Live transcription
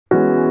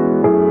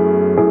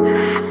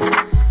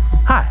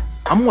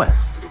I'm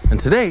Wes, and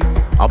today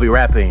I'll be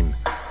rapping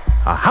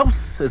A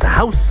House is a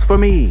House for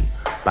Me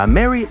by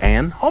Mary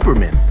Ann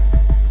Hoberman.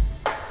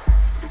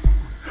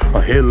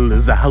 A hill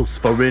is a house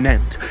for an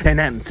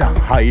ant a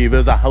hive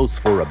is a house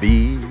for a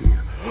bee.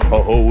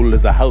 A hole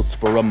is a house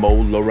for a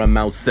mole or a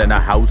mouse, and a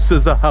house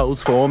is a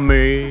house for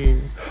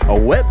me. A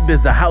web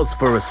is a house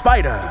for a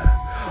spider.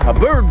 A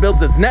bird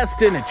builds its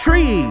nest in a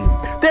tree.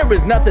 There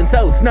is nothing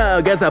so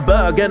snug as a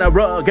bug and a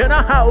rug, and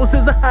a house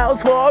is a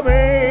house for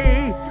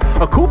me.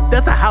 A coop,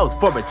 that's a house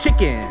for a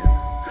chicken.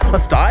 A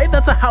sty,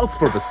 that's a house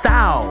for a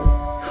sow.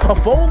 A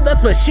fold,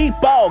 that's where sheep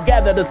all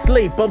gather to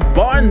sleep. A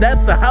barn,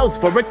 that's a house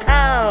for a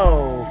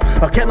cow.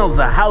 A kennel's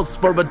a house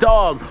for a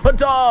dog. A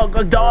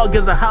dog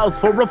is a house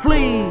for a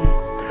flea.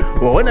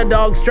 Well, when a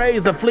dog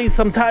strays, a flea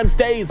sometimes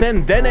stays,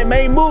 and then it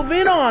may move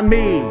in on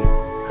me.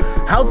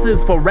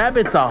 Houses for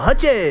rabbits are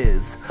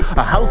hutches.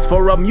 A house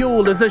for a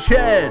mule is a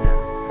shed.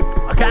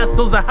 A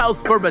castle's a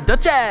house for a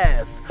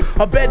duchess.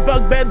 A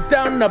bedbug beds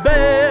down a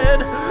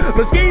bed.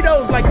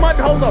 Mosquitoes like mud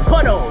holes or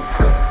puddles.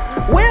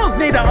 Whales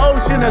need an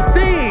ocean or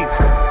sea.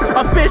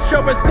 A fish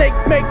or a snake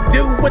make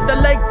do with the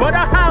lake, but a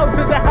house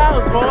is a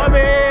house for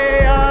me.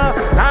 A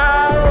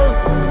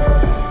house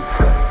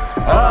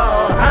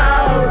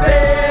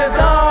is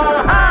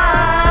a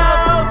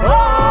house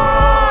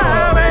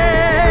for me.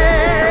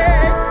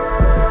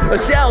 A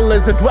shell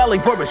is a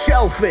dwelling for a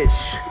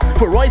shellfish,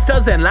 for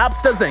oysters and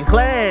lobsters and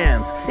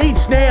clams. Each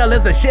snail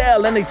is a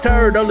shell and each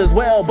turtle as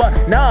well,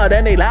 but not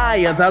any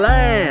lions or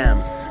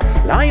lambs.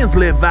 Lions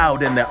live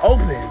out in the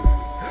open.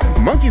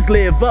 Monkeys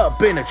live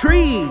up in a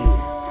tree.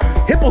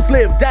 Hippos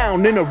live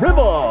down in a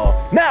river.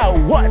 Now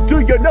what do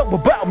you know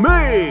about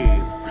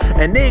me?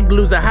 An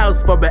igloo's a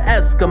house for an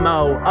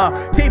Eskimo. A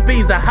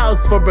teepee's a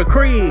house for a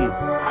Cree.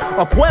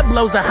 A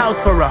pueblo's a house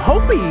for a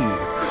Hopi.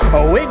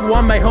 A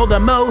wigwam may hold a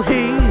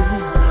mohi.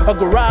 A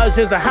garage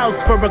is a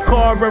house for a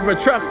car or a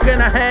truck,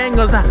 and a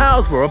hangar's a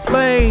house for a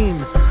plane.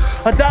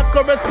 A dock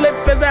or a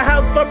slip is a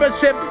house for a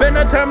ship, and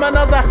a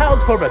terminal's a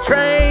house for a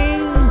train.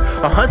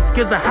 A husk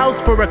is a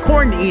house for a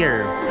corn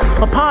ear.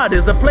 A pod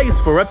is a place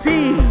for a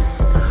pea.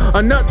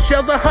 A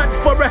nutshell's a hut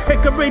for a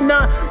hickory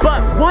nut,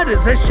 but what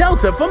is a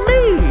shelter for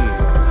me?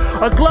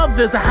 A glove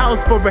is a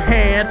house for a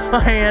hand. A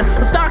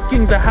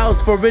stocking's a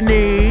house for a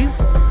knee.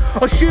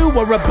 A shoe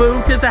or a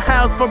boot is a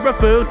house for a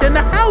foot, and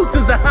a house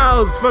is a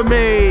house for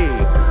me.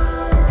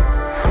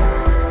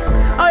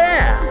 Oh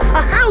yeah,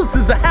 a house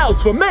is a house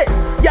for me.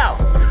 Yo,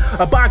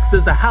 a box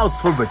is a house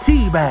for a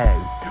tea bag.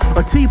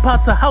 A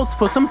teapot's a house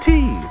for some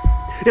tea.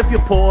 If you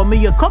pour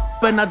me a cup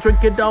and I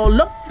drink it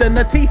all up, then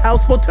the tea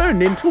house will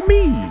turn into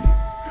me.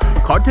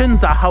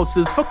 Cartons are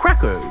houses for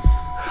crackers.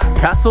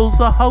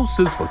 Castles are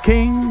houses for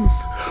kings.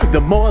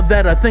 The more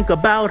that I think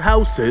about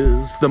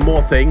houses, the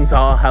more things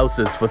are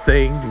houses for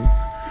things.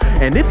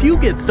 And if you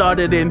get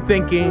started in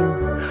thinking,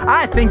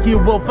 I think you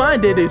will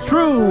find it is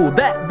true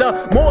that the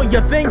more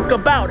you think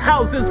about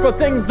houses for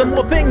things, the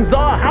more things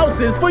are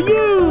houses for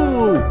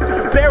you.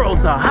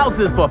 Barrels are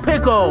houses for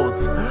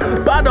pickles.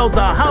 Bottles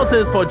are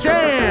houses for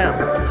jam.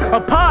 A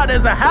pot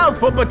is a house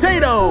for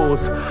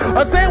potatoes.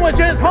 A sandwich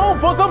is home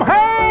for some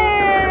ham.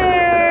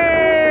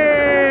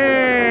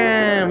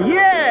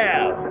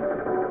 Yeah!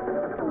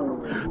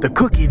 The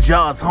cookie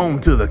jar's home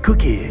to the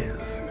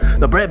cookies.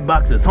 The bread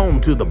box is home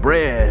to the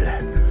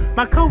bread.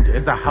 My coat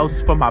is a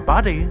house for my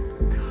body.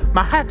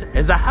 My hat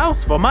is a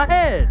house for my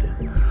head.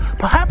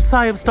 Perhaps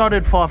I have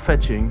started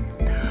far-fetching.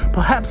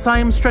 Perhaps I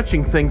am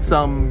stretching things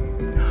some.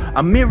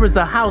 A mirror's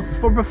a house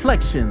for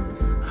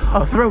reflections.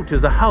 A throat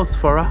is a house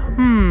for a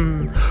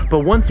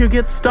But once you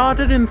get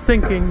started in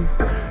thinking,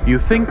 you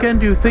think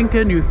and you think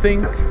and you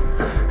think.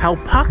 How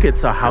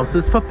pockets are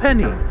houses for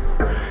pennies,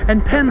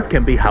 and pens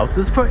can be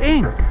houses for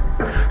ink.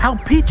 How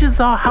peaches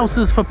are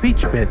houses for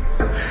peach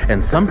bits,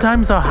 and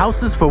sometimes are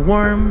houses for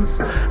worms.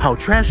 How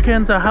trash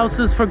cans are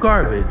houses for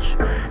garbage,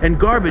 and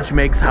garbage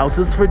makes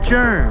houses for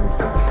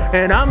germs.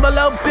 And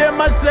envelopes,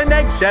 earmuffs, and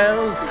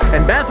eggshells,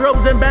 and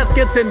bathrobes and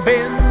baskets and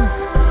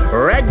bins.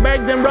 Rag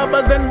bags and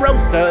rubbers and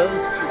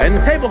roasters,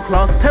 and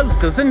tablecloths,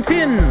 toasters, and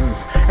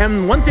tins.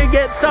 And once you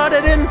get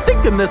started in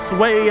thinking this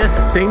way,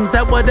 it seems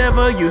that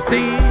whatever you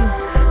see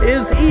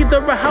is either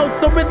a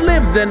house or it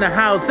lives in a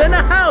house, and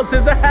a house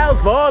is a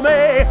house for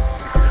me.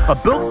 A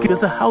book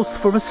is a house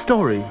for a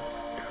story.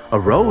 A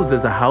rose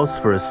is a house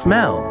for a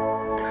smell.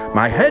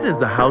 My head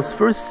is a house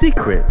for a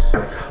secret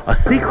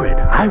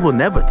I will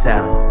never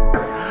tell.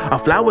 A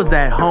flower's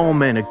at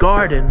home in a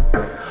garden.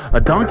 A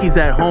donkey's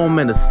at home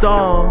in a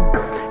stall.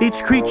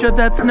 Each creature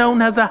that's known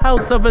has a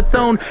house of its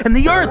own, and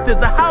the earth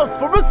is a house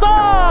for us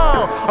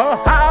all.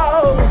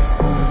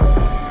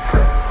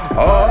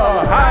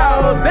 A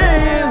house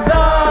is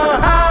a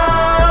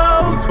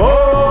house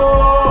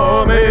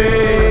for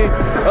me.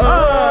 A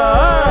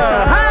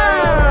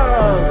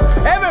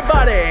house,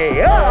 everybody.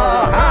 A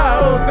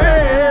house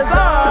is a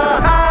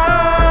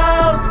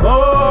house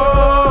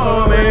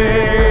for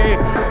me.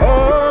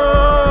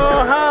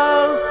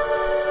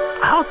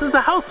 A house is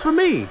a house for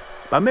me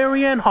by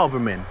Mary Ann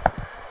Hoberman.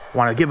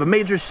 Want to give a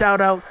major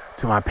shout out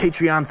to my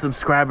Patreon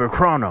subscriber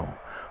Chrono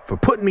for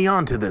putting me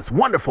onto this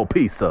wonderful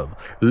piece of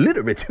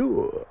literature.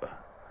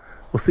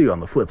 We'll see you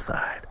on the flip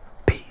side.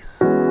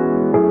 Peace.